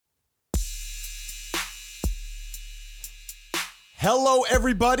Hello,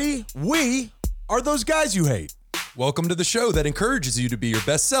 everybody. We are those guys you hate. Welcome to the show that encourages you to be your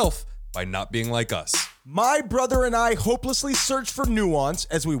best self by not being like us. My brother and I hopelessly search for nuance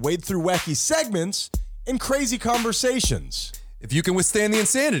as we wade through wacky segments and crazy conversations. If you can withstand the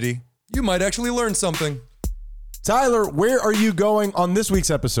insanity, you might actually learn something. Tyler, where are you going on this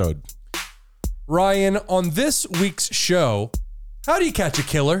week's episode? Ryan, on this week's show, how do you catch a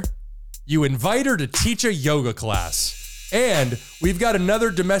killer? You invite her to teach a yoga class. And we've got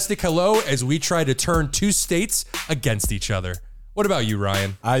another domestic hello as we try to turn two states against each other. What about you,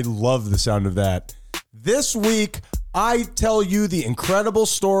 Ryan? I love the sound of that. This week, I tell you the incredible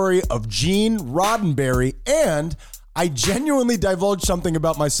story of Gene Roddenberry, and I genuinely divulge something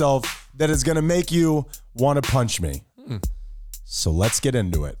about myself that is going to make you want to punch me. So let's get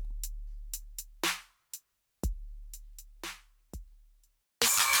into it.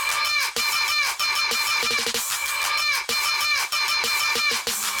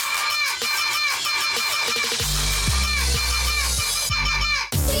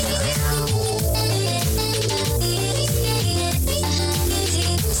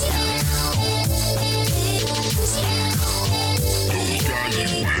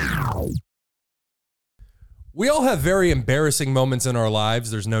 We all have very embarrassing moments in our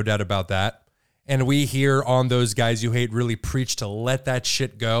lives. There's no doubt about that. And we here on Those Guys You Hate really preach to let that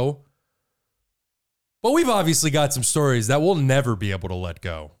shit go. But we've obviously got some stories that we'll never be able to let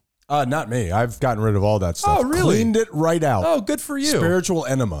go. Not me. I've gotten rid of all that stuff. Oh, really? Cleaned it right out. Oh, good for you. Spiritual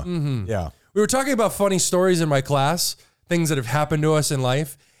enema. Yeah. We were talking about funny stories in my class, things that have happened to us in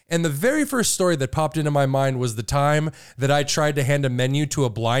life. And the very first story that popped into my mind was the time that I tried to hand a menu to a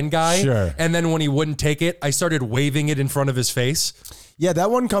blind guy. Sure. And then when he wouldn't take it, I started waving it in front of his face. Yeah,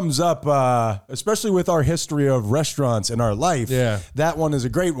 that one comes up, especially with our history of restaurants in our life. Yeah. That one is a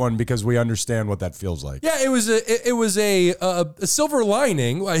great one because we understand what that feels like. Yeah, it was a silver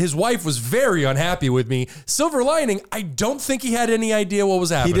lining. His wife was very unhappy with me. Silver lining, I don't think he had any idea what was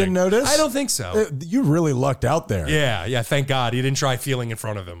happening. He didn't notice? I don't think so. You really lucked out there. Yeah, thank God. He didn't try feeling in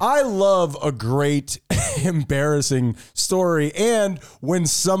front of him. I love a great, embarrassing story and when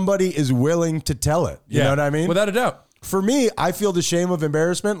somebody is willing to tell it. You know what I mean? Without a doubt. For me, I feel the shame of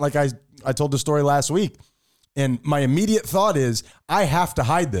embarrassment. Like I told the story last week. And my immediate thought is, I have to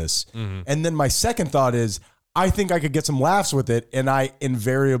hide this. And then my second thought is, I think I could get some laughs with it. And I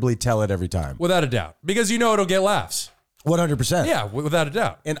invariably tell it every time. Without a doubt. Because you know it'll get laughs. 100%. Yeah, without a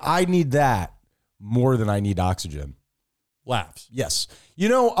doubt. And I need that more than I need oxygen. Laughs. Yes. You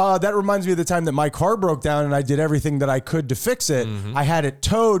know, that reminds me of the time that my car broke down and I did everything that I could to fix it. I had it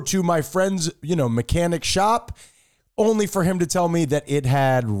towed to my friend's, mechanic shop, only for him to tell me that it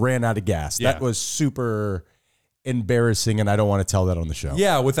had ran out of gas. Yeah. That was super embarrassing, and I don't want to tell that on the show.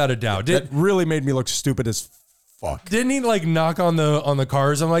 Yeah, without a doubt. That really made me look stupid as fuck. Didn't he knock on the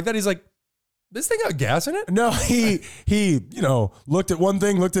car or something like that? He's like, this thing got gas in it? No, he looked at one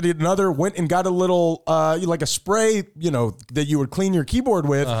thing, looked at another, went and got a little like a spray, that you would clean your keyboard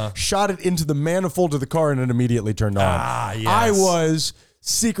with, shot it into the manifold of the car, and it immediately turned on. Ah, yes. I was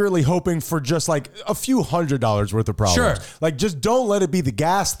secretly hoping for just like a few $100s worth of problems. Sure. Like, just don't let it be the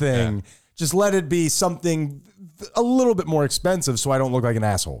gas thing. Yeah. Just let it be something a little bit more expensive so I don't look like an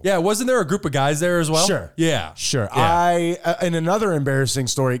asshole. Yeah, wasn't there a group of guys there as well? Sure. Yeah. Sure. Yeah. I, in another embarrassing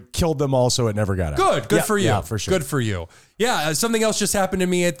story, killed them all so it never got out. Good for you. Yeah, for sure. Good for you. Yeah, something else just happened to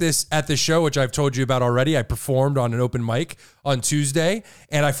me at this show, which I've told you about already. I performed on an open mic on Tuesday,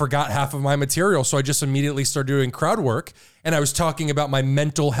 and I forgot half of my material, so I just immediately started doing crowd work, and I was talking about my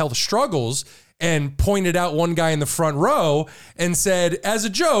mental health struggles and pointed out one guy in the front row and said, as a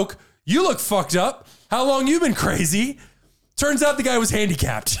joke, "You look fucked up. How long you been crazy?" Turns out the guy was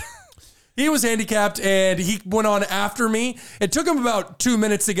handicapped. He was handicapped, and he went on after me. It took him about 2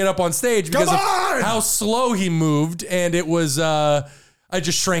 minutes to get up on stage because of how slow he moved, and it was, I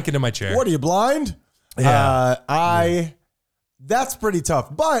just shrank into my chair. What, are you blind? Yeah. That's pretty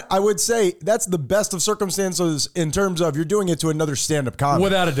tough. But I would say that's the best of circumstances in terms of you're doing it to another stand-up comic.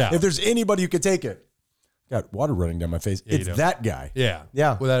 Without a doubt. If there's anybody who could take it. Got water running down my face. Yeah, it's that guy. Yeah.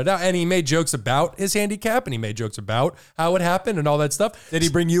 Yeah. Without a doubt. And he made jokes about his handicap, and he made jokes about how it happened and all that stuff. Did he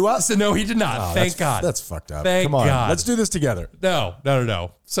bring you up? So no, he did not. Oh, Thank God. That's fucked up. Thank Come on. God. Let's do this together. No.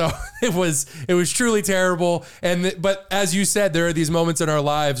 So it was truly terrible. But as you said, there are these moments in our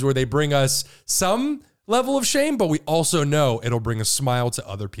lives where they bring us some level of shame, but we also know it'll bring a smile to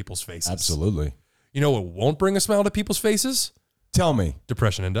other people's faces. Absolutely. You know what won't bring a smile to people's faces? Tell me.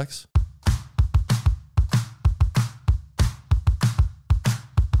 Depression index.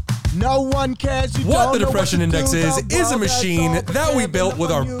 No one cares. What the depression index is a machine that we built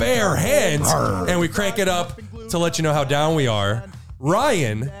with our bare hands, and we crank it up to let you know how down we are.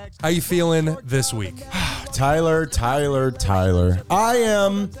 Ryan, how you feeling this week? Tyler.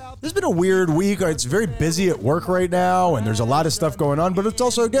 There's been a weird week. It's very busy at work right now, and there's a lot of stuff going on, but it's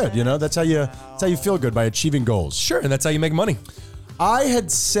also good. You know, that's how you feel good, by achieving goals. Sure, and that's how you make money. I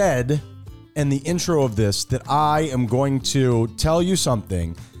had said in the intro of this that I am going to tell you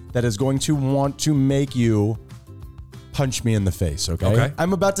something that is going to want to make you punch me in the face, okay?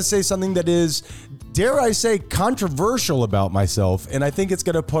 I'm about to say something that is, dare I say, controversial about myself, and I think it's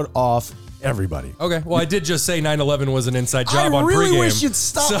going to put off everybody. Okay, well, I did just say 9/11 was an inside job on pregame. I really wish you'd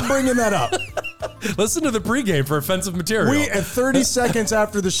stop bringing that up. Listen to the pregame for offensive material. At 30 seconds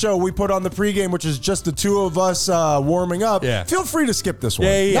after the show, we put on the pregame, which is just the two of us warming up. Yeah. Feel free to skip this one.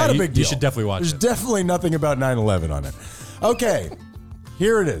 Yeah. Not a big deal. You should definitely watch There's it. definitely nothing about 9/11 on it. Okay.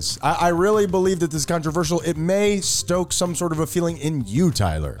 Here it is. I really believe that this is controversial. It may stoke some sort of a feeling in you,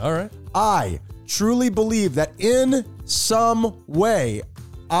 Tyler. All right. I truly believe that in some way,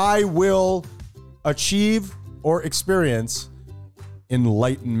 I will achieve or experience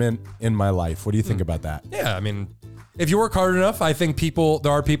enlightenment in my life. What do you think about that? Yeah, I mean, if you work hard enough, I think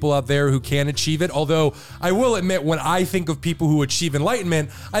there are people out there who can achieve it. Although I will admit, when I think of people who achieve enlightenment,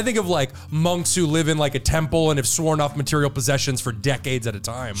 I think of like monks who live in like a temple and have sworn off material possessions for decades at a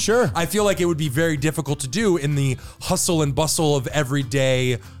time. Sure. I feel like it would be very difficult to do in the hustle and bustle of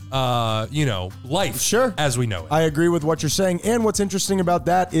everyday life. Sure. As we know it. I agree with what you're saying. And what's interesting about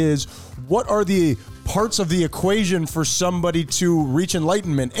that is, what are the parts of the equation for somebody to reach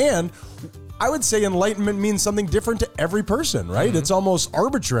enlightenment? And I would say enlightenment means something different to every person, right? Mm-hmm. It's almost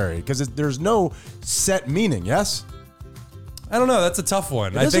arbitrary because there's no set meaning, yes? I don't know. That's a tough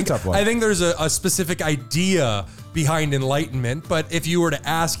one. It is a tough one. I think there's a specific idea behind enlightenment, but if you were to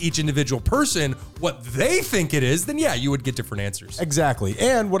ask each individual person what they think it is, then yeah, you would get different answers. Exactly.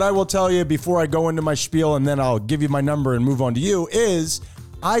 And what I will tell you before I go into my spiel, and then I'll give you my number and move on to you, is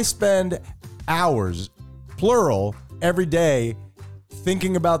I spend hours, plural, every day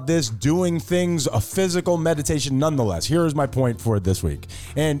thinking about this, doing things, a physical meditation nonetheless. Here is my point for this week.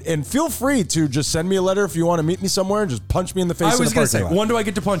 And feel free to just send me a letter if you want to meet me somewhere and just punch me in the face. I was going to say, when do I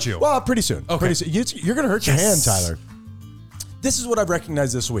get to punch you? Well, pretty soon. Okay. Pretty soon. You're going to hurt your hand, Tyler. This is what I've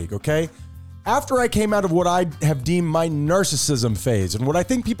recognized this week, okay? After I came out of what I have deemed my narcissism phase, and what I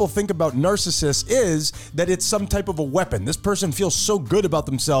think people think about narcissists is that it's some type of a weapon. This person feels so good about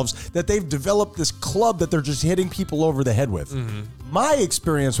themselves that they've developed this club that they're just hitting people over the head with. Mm-hmm. My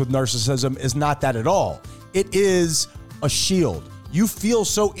experience with narcissism is not that at all. It is a shield. You feel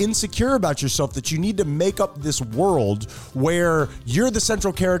so insecure about yourself that you need to make up this world where you're the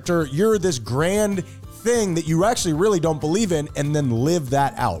central character, you're this grand thing that you actually really don't believe in, and then live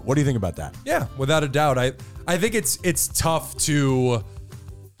that out. What do you think about that? Yeah, without a doubt. I think it's tough to,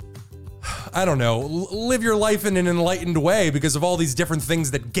 I don't know, live your life in an enlightened way because of all these different things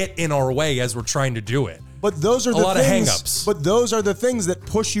that get in our way as we're trying to do it. But those are a lot of hang-ups. But those are the things that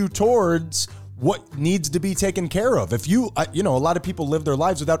push you towards what needs to be taken care of. If you, a lot of people live their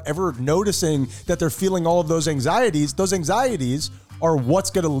lives without ever noticing that they're feeling all of those anxieties. Those anxieties are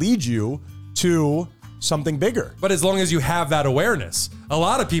what's going to lead you to something bigger. But as long as you have that awareness, a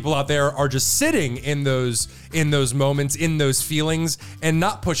lot of people out there are just sitting in those moments, in those feelings, and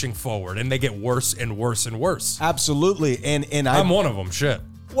not pushing forward, and they get worse and worse and worse. Absolutely. And I'm one of them. Shit.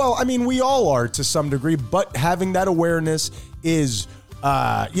 Well, I mean, we all are to some degree, but having that awareness is,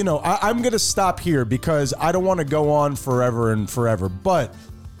 I'm going to stop here because I don't want to go on forever and forever, but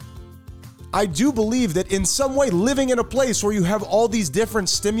I do believe that in some way, living in a place where you have all these different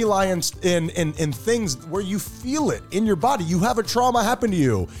stimuli and things where you feel it in your body, you have a trauma happen to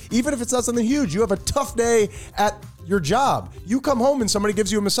you, even if it's not something huge, you have a tough day at your job, you come home and somebody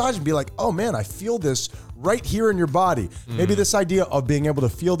gives you a massage and be like, oh man, I feel this right here in your body. Maybe this idea of being able to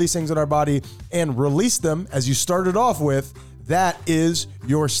feel these things in our body and release them, as you started off with, that is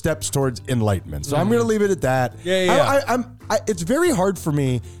your steps towards enlightenment. So I'm going to leave it at that. Yeah. It's very hard for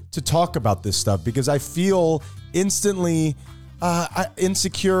me to talk about this stuff because I feel instantly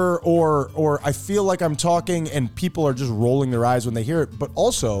insecure, or I feel like I'm talking and people are just rolling their eyes when they hear it, but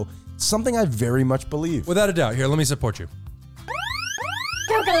also something I very much believe. Without a doubt. Here, let me support you.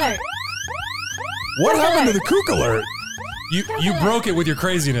 Kook alert. What happened to the kook alert? You broke it with your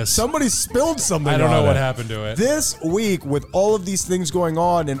craziness. Somebody spilled something. I don't know on what it. happened to it. This week, with all of these things going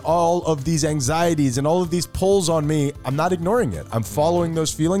on and all of these anxieties and all of these pulls on me, I'm not ignoring it. I'm following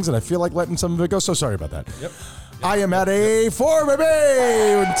those feelings, and I feel like letting some of it go. So sorry about that. Yep. I am at a 4, baby.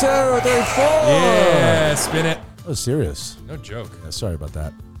 1, 2, 3, 4. Yeah, spin it. That was serious. No joke. Yeah, sorry about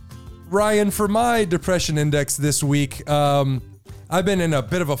that. Ryan, for my depression index this week, I've been in a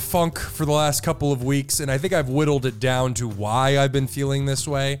bit of a funk for the last couple of weeks, and I think I've whittled it down to why I've been feeling this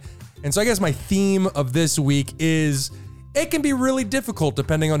way. And so I guess my theme of this week is it can be really difficult,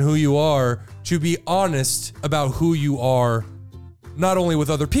 depending on who you are, to be honest about who you are, not only with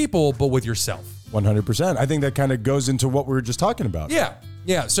other people, but with yourself. 100%. I think that kind of goes into what we were just talking about. Yeah.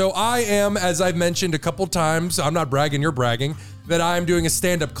 So I am, as I've mentioned a couple times, I'm not bragging, you're bragging, that I'm doing a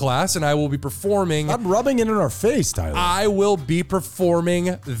stand-up class and I will be performing. I'm rubbing it in our face, Tyler. I will be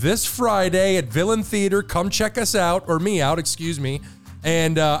performing this Friday at Villain Theater. Come check us out, or me out, excuse me.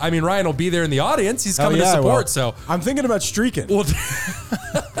 And Ryan will be there in the audience. He's coming to support. So I'm thinking about streaking. Well,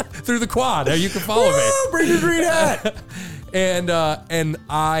 through the quad. Now you can follow me. Bring your green hat. And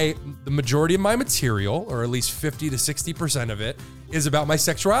the majority of my material, or at least 50 to 60% of it, is about my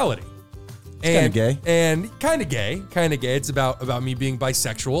sexuality. Kind of gay. And kind of gay. It's about me being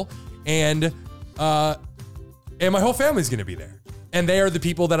bisexual. And my whole family's going to be there. And they are the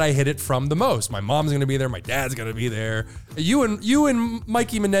people that I hid it from the most. My mom's going to be there. My dad's going to be there. You and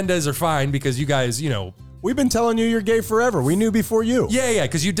Mikey Menendez are fine because you guys, We've been telling you you're gay forever. We knew before you. Yeah,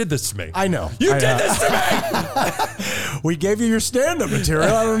 because you did this to me. I know. You did this to me. We gave you your stand-up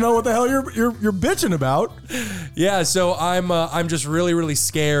material. I don't know what the hell you're bitching about. Yeah, so I'm just really, really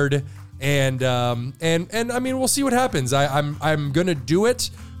scared, and I mean, we'll see what happens. I'm gonna do it,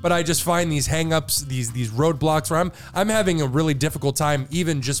 but I just find these hang-ups, these roadblocks where I'm having a really difficult time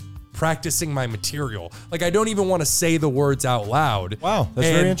even just practicing my material. Like, I don't even want to say the words out loud. Wow, that's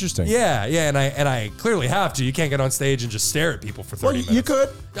very interesting. Yeah, and I clearly have to. You can't get on stage and just stare at people for 30 minutes. You could.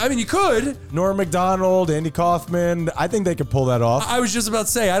 I mean, you could. Norm Macdonald, Andy Kaufman. I think they could pull that off. I was just about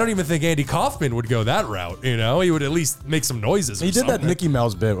to say, I don't even think Andy Kaufman would go that route. He would at least make some noises. He did that Mickey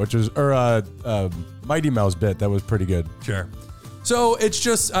Mouse bit, or Mighty Mouse bit. That was pretty good. Sure. So it's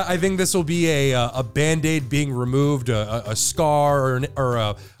just, I think this will be a Band-Aid being removed, a scar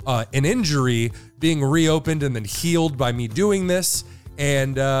or an injury being reopened and then healed by me doing this.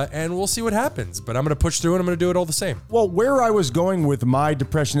 And we'll see what happens. But I'm going to push through and I'm going to do it all the same. Well, where I was going with my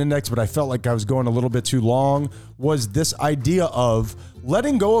depression index, but I felt like I was going a little bit too long, was this idea of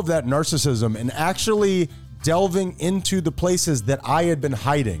letting go of that narcissism and actually delving into the places that I had been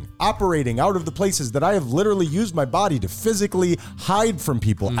hiding, operating out of the places that I have literally used my body to physically hide from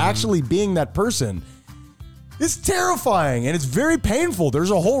people, actually being that person. It's terrifying and it's very painful. There's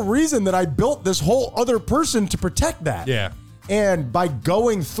a whole reason that I built this whole other person to protect that. Yeah. And by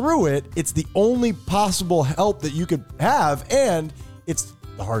going through it, it's the only possible help that you could have, and it's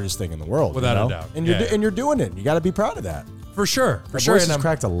the hardest thing in the world. Without a doubt. And you're doing it. You got to be proud of that. For sure. My voice has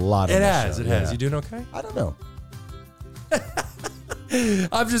cracked a lot. It has. You doing okay? I don't know.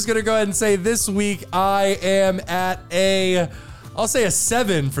 I'm just going to go ahead and say this week I am at I'll say a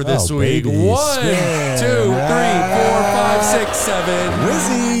 7 for this week. Baby. 1, 2, 3, 4, 5, 6, 7.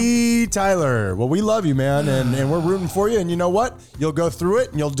 Wizzy Tyler. Well, we love you, man, and we're rooting for you. And you know what? You'll go through it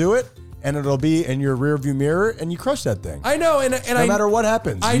and you'll do it. And it'll be in your rearview mirror, and you crush that thing. I know, and no matter what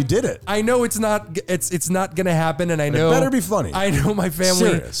happens, you did it. I know it's not gonna happen, and I know it better be funny. I know my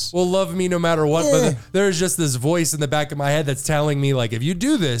family will love me no matter what, but there's just this voice in the back of my head that's telling me, like, if you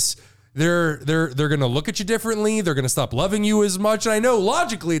do this, they're gonna look at you differently. They're gonna stop loving you as much. And I know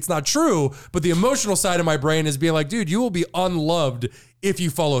logically it's not true, but the emotional side of my brain is being like, dude, you will be unloved if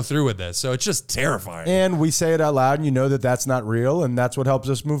you follow through with this. So it's just terrifying. And we say it out loud, and you know that that's not real, and that's what helps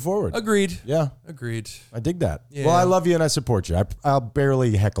us move forward. Agreed. Yeah. Agreed. I dig that. Yeah. Well, I love you, and I support you. I'll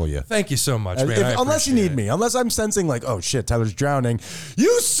barely heckle you. Thank you so much, man. Unless you need me. Unless I'm sensing like, oh, shit, Tyler's drowning.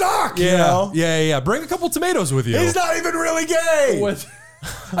 You suck, Yeah. you know? Yeah. Bring a couple tomatoes with you. He's not even really gay. What?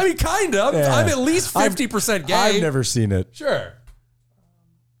 I mean, kind of. Yeah. I'm at least 50% gay. I've never seen it. Sure.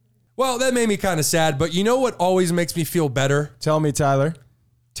 Well, that made me kind of sad, but you know what always makes me feel better? Tell me, Tyler.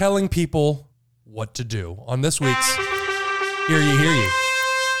 Telling people what to do on this week's Hear Ye, Hear Ye.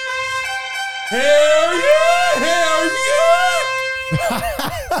 Hear Ye, Hear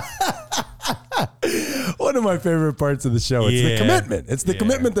Ye. One of my favorite parts of the show. It's the commitment. It's the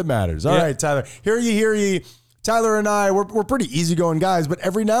commitment that matters. All right, Tyler. Hear ye, hear ye. Tyler and I, we're pretty easygoing guys, but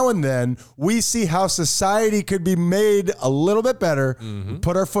every now and then we see how society could be made a little bit better. We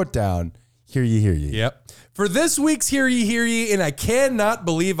put our foot down. Hear ye, hear ye. Yep. For this week's Hear Ye, Hear Ye, and I cannot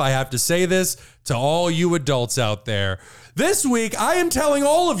believe I have to say this to all you adults out there. This week, I am telling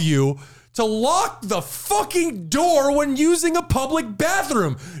all of you to lock the fucking door when using a public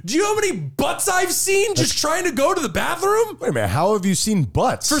bathroom. Do you know how many butts I've seen just trying to go to the bathroom? Wait a minute, how have you seen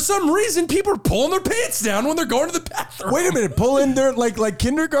butts? For some reason, people are pulling their pants down when they're going to the bathroom. Wait a minute, pull in there like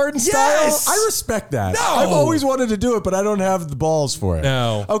kindergarten Yes! style? I respect that. No! I've always wanted to do it, but I don't have the balls for it.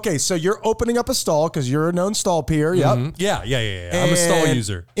 No. Okay, so you're opening up a stall because you're a known stall peer. Yep. Yeah. I'm a stall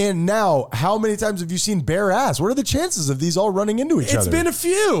user. And now, how many times have you seen bare ass? What are the chances of these all running into each other? It's been a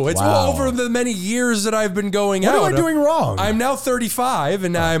few. It's over the many years that I've been going out. What am I doing wrong? I'm now 35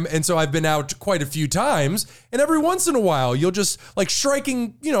 and so I've been out quite a few times, and every once in a while you'll just like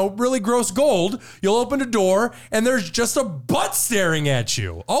striking, really gross gold. You'll open a door and there's just a butt staring at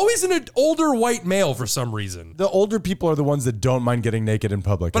you. Always an older white male for some reason. The older people are the ones that don't mind getting naked in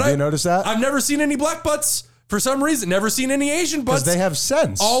public. Have you noticed that? I've never seen any black butts. For some reason, never seen any Asian butts. Because they have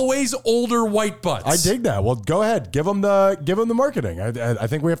sense. Always older white butts. I dig that. Well, go ahead. Give them the marketing. I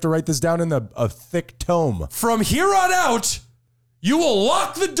think we have to write this down in a thick tome. From here on out, you will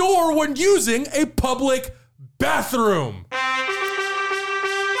lock the door when using a public bathroom.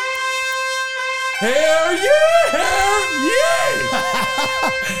 Hell yeah! Hell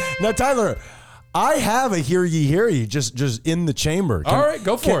yeah! Now, Tyler, I have a hear ye just in the chamber. All right,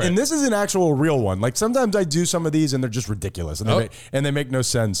 go for it. And this is an actual real one. Like sometimes I do some of these and they're just ridiculous and they make no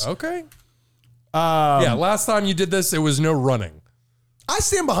sense. Okay. Last time you did this, it was no running. I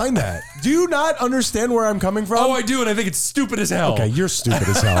stand behind that. Do you not understand where I'm coming from? Oh, I do, and I think it's stupid as hell. Okay, you're stupid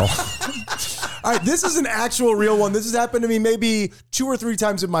as hell. All right, this is an actual real one. This has happened to me maybe 2 or 3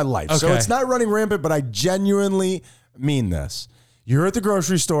 times in my life. Okay. So it's not running rampant, but I genuinely mean this. You're at the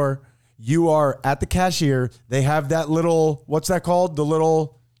grocery store. You are at the cashier. They have that little, what's that called? The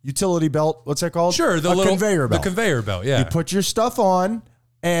little utility belt. What's that called? Sure, the conveyor belt. The conveyor belt, yeah. You put your stuff on,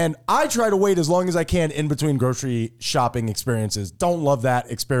 and I try to wait as long as I can in between grocery shopping experiences. Don't love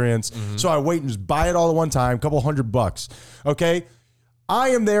that experience. So I wait and just buy it all at one time, couple $100. Okay? I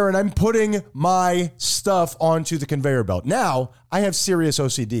am there and I'm putting my stuff onto the conveyor belt. Now, I have serious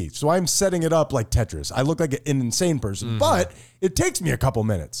OCD, so I'm setting it up like Tetris. I look like an insane person, but it takes me a couple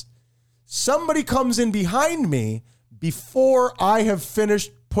minutes. Somebody comes in behind me before I have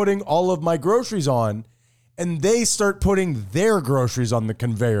finished putting all of my groceries on, and they start putting their groceries on the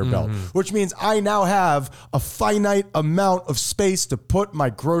conveyor belt, which means I now have a finite amount of space to put my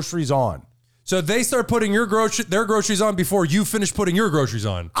groceries on. So they start putting their groceries on before you finish putting your groceries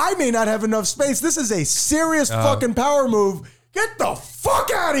on. I may not have enough space. This is a serious fucking power move. Get the fuck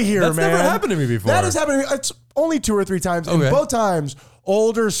out of here, That's man. never happened to me before. That has happened to me. It's only 2 or 3 times. Okay. And both times,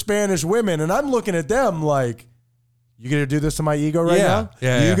 older Spanish women. And I'm looking at them like, you gonna do this to my ego right now?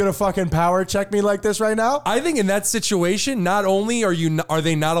 You gonna fucking power check me like this right now? I think in that situation, not only are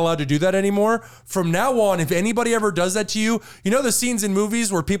they not allowed to do that anymore, from now on, if anybody ever does that to you, you know the scenes in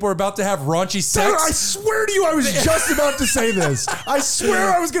movies where people are about to have raunchy sex? Tyler, I swear to you, I was just about to say this. I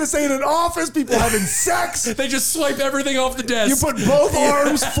swear I was gonna say in an office, people having sex. They just swipe everything off the desk. You put both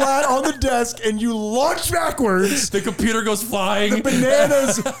arms flat on the desk and you launch backwards. The computer goes flying. The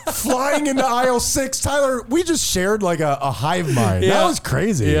bananas flying into aisle 6. Tyler, we just shared like a hive mind. Yeah. That was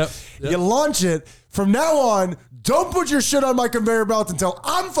crazy. Yep. You launch it. From now on, don't put your shit on my conveyor belt until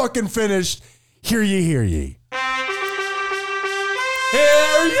I'm fucking finished. Hear ye, hear ye.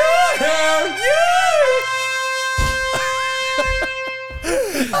 Hear ye, hear ye.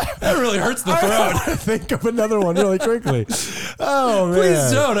 That really hurts the throat. Think of another one really quickly. Oh man!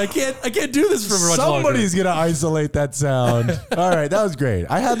 Please don't. I can't do this for much longer. Somebody's gonna isolate that sound. All right, that was great.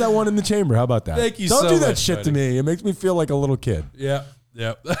 I had that one in the chamber. How about that? Thank you. Don't so do that much, shit buddy. to me. It makes me feel like a little kid. Yeah.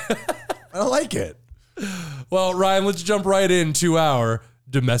 I don't like it. Well, Ryan, let's jump right into our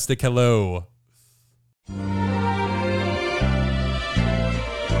domestic hello.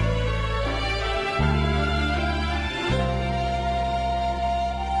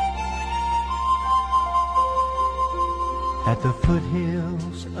 At the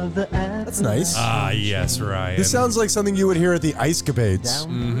foothills of the That's nice. Ah, yes, Ryan. This sounds like something you would hear at the Ice Capades.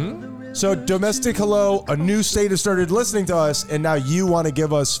 So, domestic hello, a new state has started listening to us, and now you want to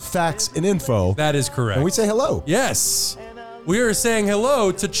give us facts and info. That is correct. And we say hello. Yes. We are saying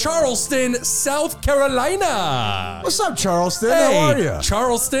hello to Charleston, South Carolina. What's up, Charleston? Hey, How are you?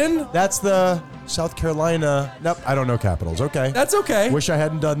 Charleston? That's the South Carolina. Nope, I don't know capitals. Okay. That's okay. Wish I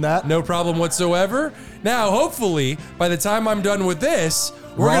hadn't done that. No problem whatsoever. Now, hopefully, by the time I'm done with this,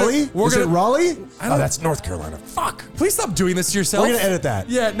 Raleigh? We're Is gonna, it Raleigh? I don't- Oh, that's North Carolina. Fuck. Please stop doing this to yourself. We're going to edit that.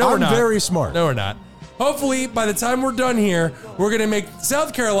 Yeah, no, we're not. I'm very smart. No, we're not. Hopefully, by the time we're done here, we're going to make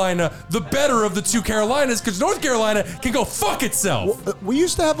South Carolina the better of the 2 Carolinas because North Carolina can go fuck itself. We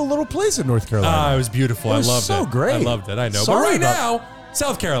used to have a little place in North Carolina. It was beautiful. It was I loved it. so great. I loved it. I know. Sorry but right about- now,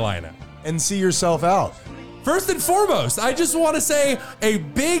 South Carolina. and see yourself out? First and foremost, I just want to say a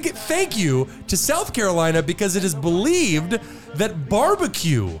big thank you to South Carolina because it is believed that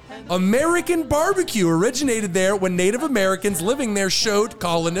barbecue, American barbecue, originated there when Native Americans living there showed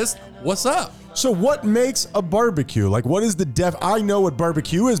colonists what's up. So what makes a barbecue? Like, what is the I know what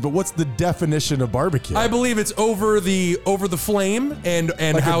barbecue is, but what's the definition of barbecue? I believe it's over the flame and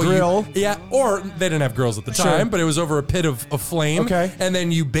like how a grill? Or they didn't have grills at the time, but it was over a pit of flame. Okay. And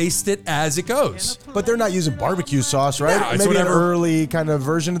then you baste it as it goes. But they're not using barbecue sauce, right? No, it's Maybe whatever. an early kind of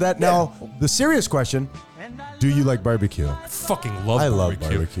version of that. Now, the serious question, do you like barbecue? I fucking love I barbecue. love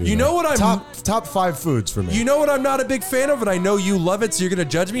barbecue. You know what I'm top 5 foods for me. You know what I'm not a big fan of, and I know you love it, so you're gonna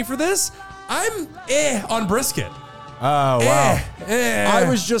judge me for this? I'm on brisket. Oh, wow. I I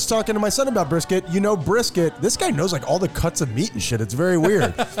was just talking to my son about brisket. You know, brisket, this guy knows like all the cuts of meat and shit. It's very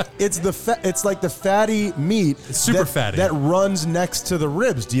weird. It's like the fatty meat. It's super fatty. That runs next to the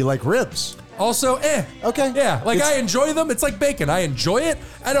ribs. Do you like ribs? Also, Okay. Yeah, like It's- I enjoy them. It's like bacon. I enjoy it.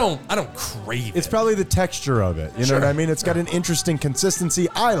 I don't crave It's it. probably the texture of it. You know what I mean? It's got an interesting consistency.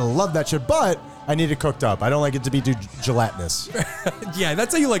 I love that shit, but I need it cooked up. I don't like it to be too gelatinous. Yeah,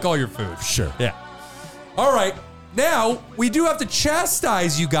 that's how you like all your food. Sure. Yeah. All right. Now, we do have to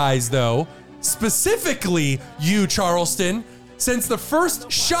chastise you guys, though, specifically you, Charleston, since the first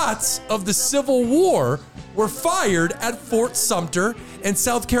shots of the Civil War were fired at Fort Sumter, and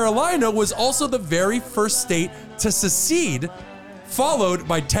South Carolina was also the very first state to secede, followed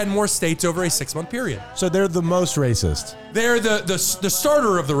by 10 more states over a 6-month period. So they're the most racist. They're the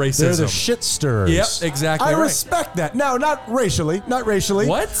starter of the racism. They're the shit stirrers. Yep, exactly I right. respect that. No, not racially. Not racially.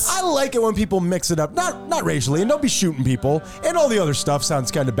 What? I like it when people mix it up. Not racially. And don't be shooting people. And all the other stuff sounds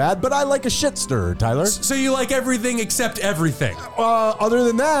kind of bad, but I like a shit stirrer, Tyler. So you like everything except everything. Other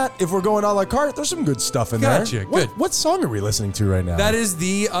than that, if we're going a la carte, there's some good stuff in Gotcha, there. good. What song are we listening to right now? That is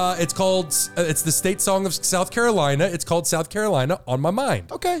the, it's the state song of South Carolina. It's called South Carolina on My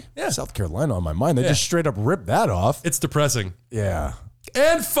Mind. Okay. Yeah. South Carolina on my mind. They Yeah. just straight up ripped that off. It's depressing. Yeah.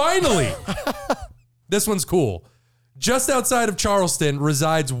 And finally, this one's cool. Just outside of Charleston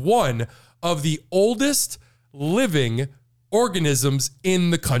resides one of the oldest living organisms in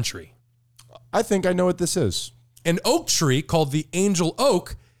the country. I think I know what this is. An oak tree called the angel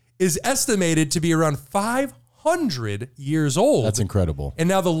oak is estimated to be around 500 years old. That's incredible. And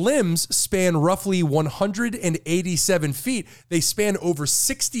now the limbs span roughly 187 feet. They span over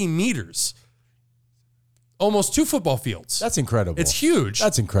 60 meters. Almost 2 football fields. That's incredible. It's huge.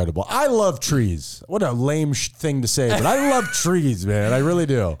 That's incredible. I love trees. What a lame thing to say, but I love trees, man. I really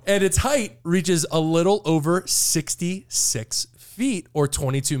do. And its height reaches a little over 66 feet or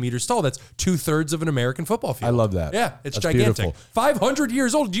 22 meters tall. That's 2/3 of an American football field. I love that. Yeah, it's That's gigantic. beautiful. 500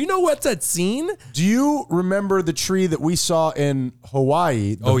 years old. Do you know what's that scene? Do you remember the tree that we saw in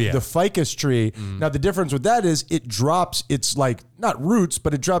Hawaii? The ficus tree. Now, the difference with that is it drops, it's like, not roots,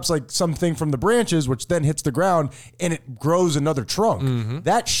 but it drops like something from the branches, which then hits the ground and it grows another trunk.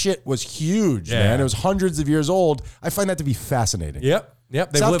 That shit was huge, man. It was hundreds of years old. I find that to be fascinating. Yep.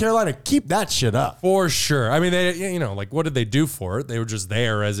 South Carolina, keep that shit up. For sure. I mean, they, like, what did they do for it? They were just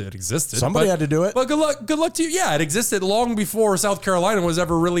there as it existed. Somebody had to do it. But good luck to you. Yeah, it existed long before South Carolina was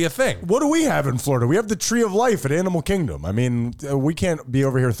ever really a thing. What do we have in Florida? We have the Tree of Life at Animal Kingdom. I mean, we can't be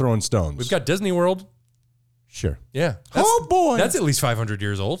over here throwing stones. We've got Disney World. Sure. Yeah. Oh, boy. That's at least 500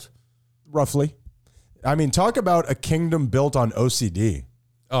 years old. Roughly. I mean, talk about a kingdom built on OCD.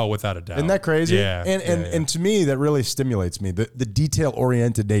 Oh, without a doubt. Isn't that crazy? Yeah. And to me, that really stimulates me, the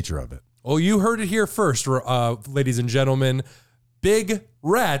detail-oriented nature of it. Well, you heard it here first, ladies and gentlemen. Big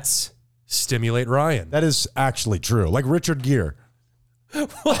rats stimulate Ryan. That is actually true. Like Richard Gere.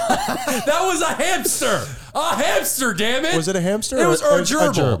 That was a hamster. A hamster, damn it. Was it a hamster? It was a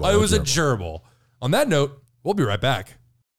gerbil? gerbil. It was a gerbil. On that note, we'll be right back.